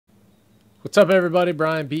What's up, everybody?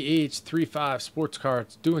 Brian BH35 Sports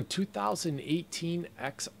Cards doing 2018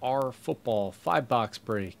 XR Football 5-box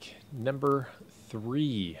break number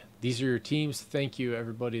 3. These are your teams. Thank you,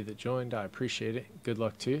 everybody that joined. I appreciate it. Good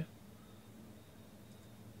luck to you.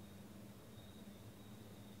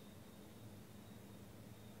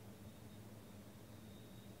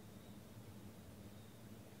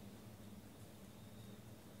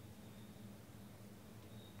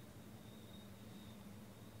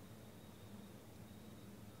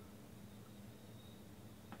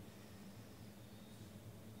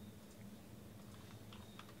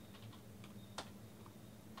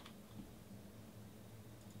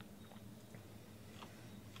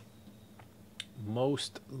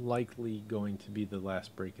 Most likely going to be the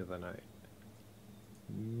last break of the night.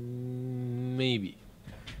 Maybe.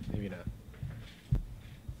 Maybe not.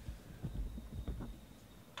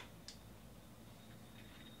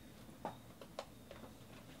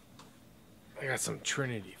 I got some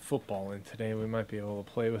Trinity football in today. We might be able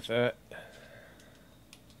to play with that.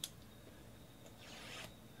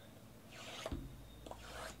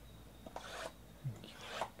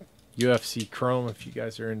 UFC Chrome, if you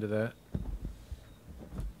guys are into that.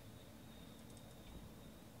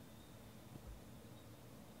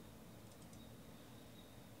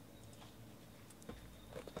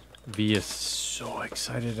 V is so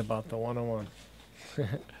excited about the 101.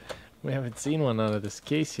 We haven't seen one out of this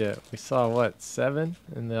case yet. We saw, what, 7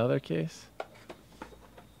 in the other case?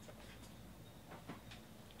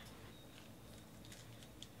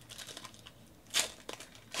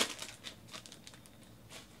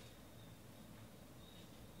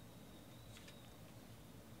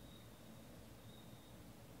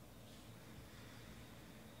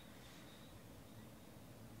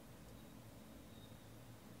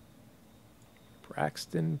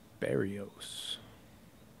 Braxton Berrios.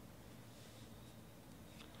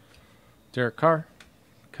 Derek Carr.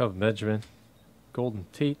 Kelvin Benjamin. Golden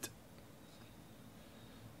Tate.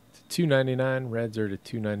 To $2.99. Reds are to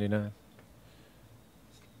 $2.99.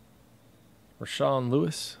 Rashawn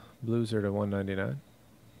Lewis. Blues are to $1.99.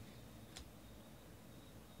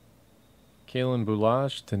 Kalen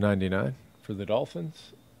Boulage to $99 for the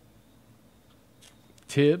Dolphins.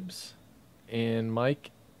 Tibbs and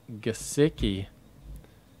Mike Gesicki.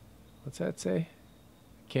 What's that say?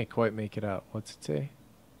 Can't quite make it out. What's it say?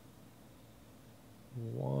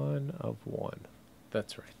 1 of 1.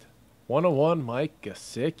 That's right. 101 Mike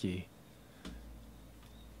Gesicki.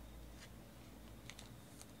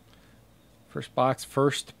 First box,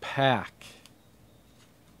 first pack.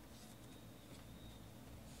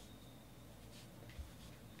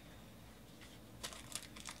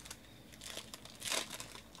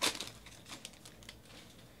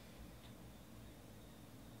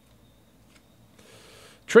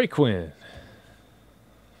 Trey Quinn,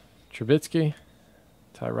 Trubisky,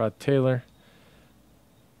 Tyrod Taylor,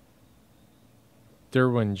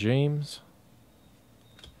 Derwin James,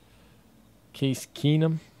 Case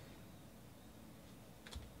Keenum,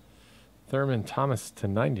 Thurman Thomas to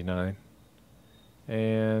 $99,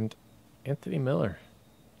 and Anthony Miller.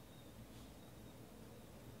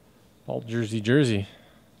 Ball jersey to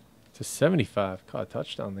 $75. Caught a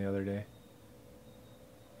touchdown the other day.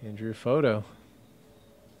 Andrew Photo.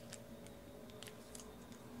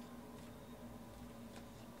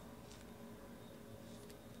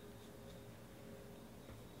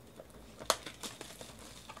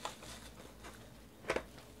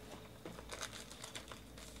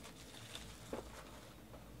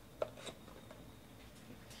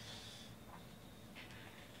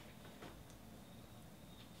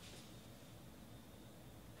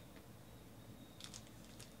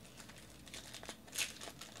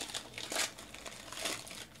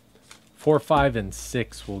 Four, 5, and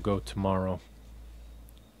 6 will go tomorrow.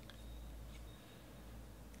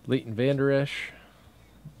 Leighton Vander Esch,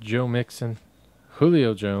 Joe Mixon,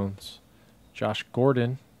 Julio Jones, Josh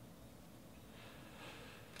Gordon,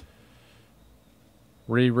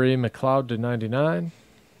 Ray McLeod to $99,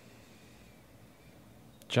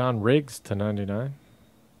 John Riggs to $99,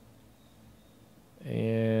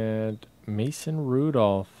 and Mason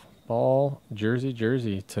Rudolph, ball jersey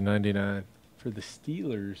to $99 for the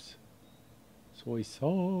Steelers. Soy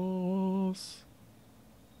sauce.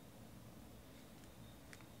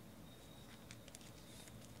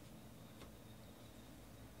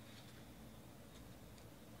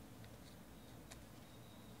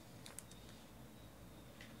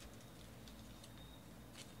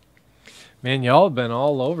 Man, y'all have been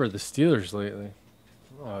all over the Steelers lately.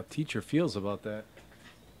 Oh, teacher feels about that.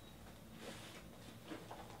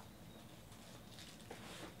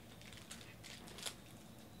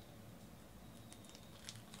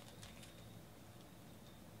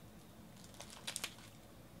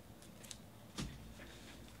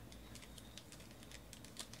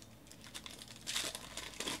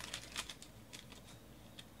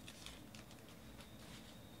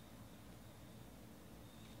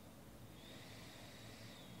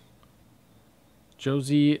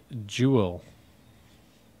 Josie Jewell.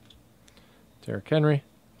 Derrick Henry.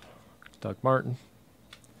 Doug Martin.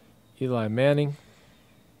 Eli Manning.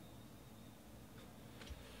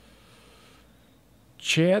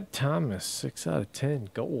 Chad Thomas, 6 out of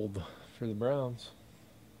 10, gold for the Browns.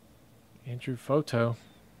 Andrew Photo.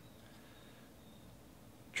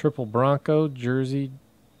 Triple Bronco, jersey,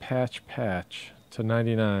 patch to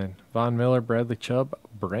 99. Von Miller, Bradley Chubb,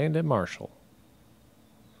 Brandon Marshall.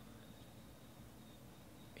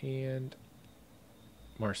 And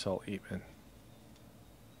Marcel Aitman.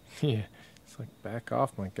 Yeah, it's like back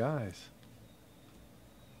off my guys.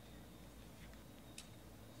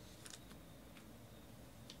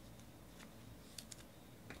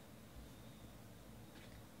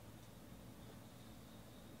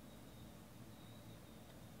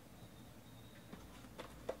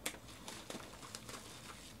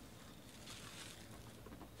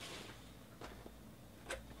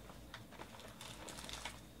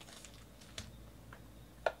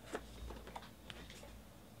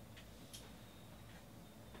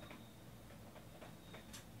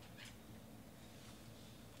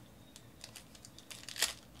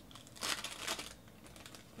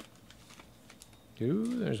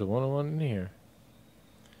 Ooh, there's a 101 in here.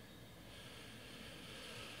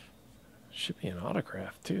 Should be an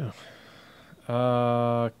autograph, too.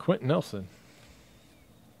 Quentin Nelson.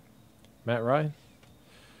 Matt Ryan.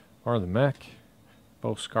 Arlen Mack.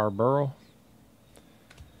 Bo Scarborough.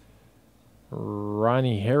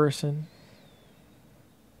 Ronnie Harrison.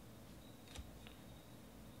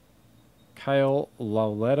 Kyle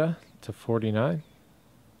Lauletta to 49.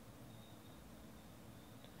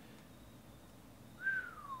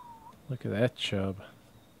 Look at that Chubb.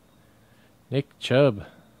 Nick Chubb.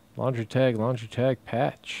 Laundry tag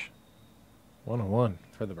patch. 101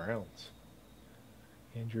 for the Browns.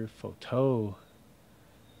 Andrew Photo.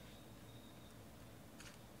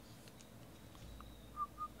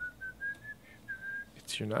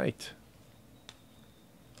 It's your night.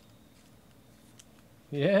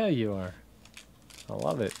 Yeah, you are. I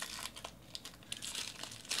love it.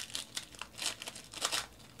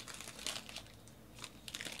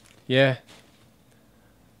 Yeah.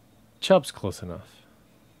 Chubb's close enough.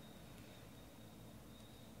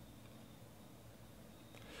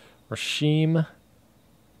 Rasheem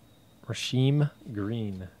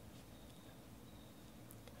Green.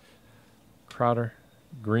 Crowder,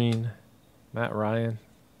 Green, Matt Ryan,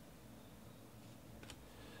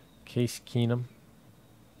 Case Keenum,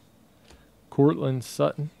 Courtland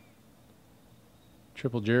Sutton,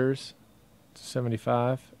 Triple Jers to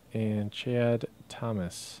 75, and Chad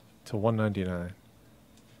Thomas to 199.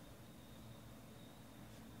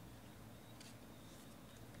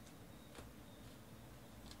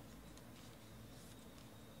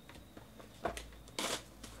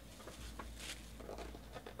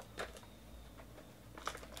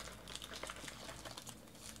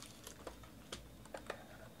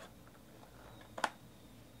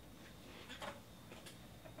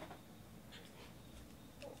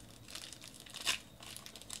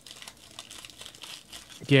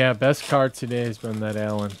 Yeah, best card today has been that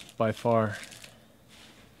Allen, by far.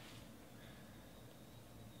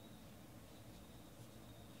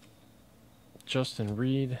 Justin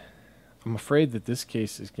Reed. I'm afraid that this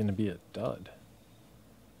case is going to be a dud.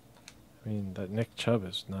 I mean, that Nick Chubb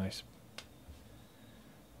is nice.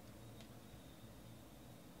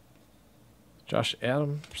 Josh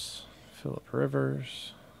Adams, Phillip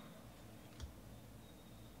Rivers.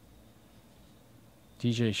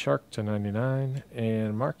 DJ Shark to 99,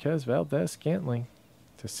 and Marquez Valdez-Scantling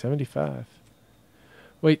to 75.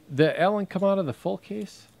 Wait, did Allen come out of the full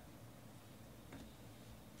case?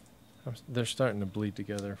 They're starting to bleed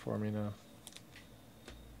together for me now.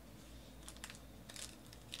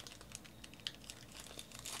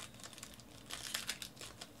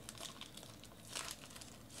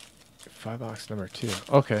 Five box number 2.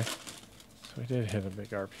 Okay. So we did hit a big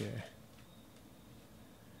RPA.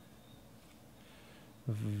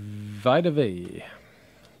 Vita Vea,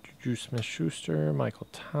 Juju Smith-Schuster, Michael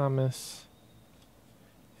Thomas,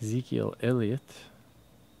 Ezekiel Elliott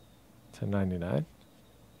to 99,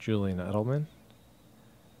 Julian Edelman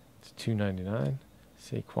to 299,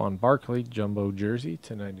 Saquon Barkley, Jumbo Jersey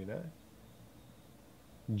to 99,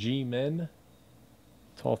 G-Men,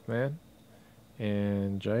 12th man,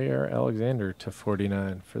 and Jair Alexander to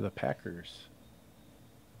 49 for the Packers.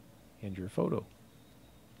 Andrew Photo.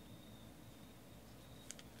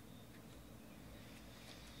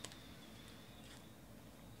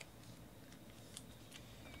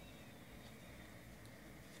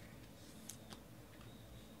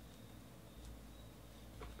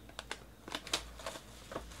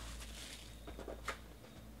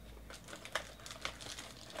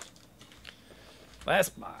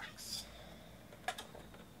 Last box.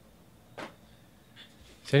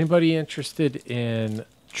 Is anybody interested in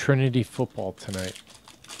Trinity football tonight?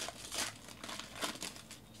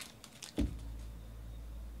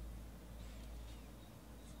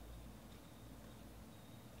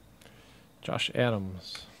 Josh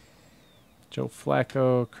Adams, Joe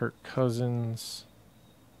Flacco, Kirk Cousins,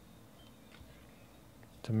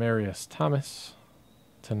 Demaryius Thomas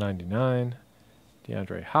 /99,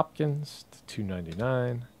 DeAndre Hopkins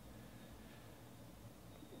 /299,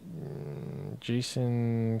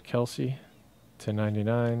 Jason Kelsey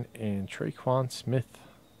 /99, and Traquan Smith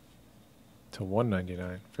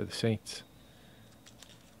 /199 for the Saints.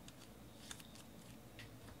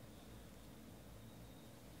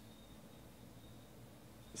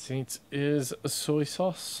 Saints is a soy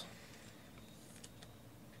sauce.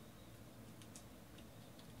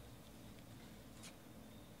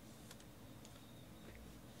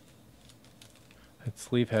 That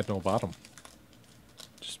sleeve had no bottom.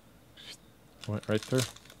 Just went right through.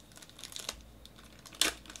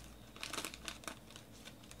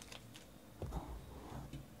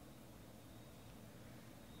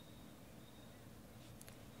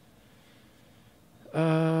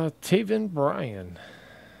 Taven Bryan,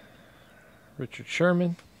 Richard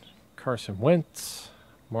Sherman, Carson Wentz,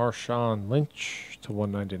 Marshawn Lynch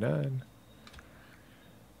 /199,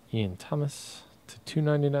 Ian Thomas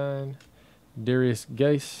 /299, Darius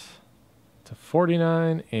Geis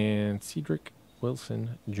 /49, and Cedric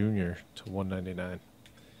Wilson Jr. /199.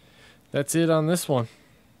 That's it on this one.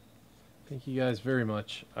 Thank you guys very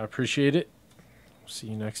much. I appreciate it. See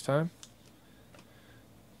you next time.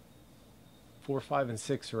 4, 5, and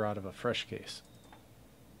 6 are out of a fresh case.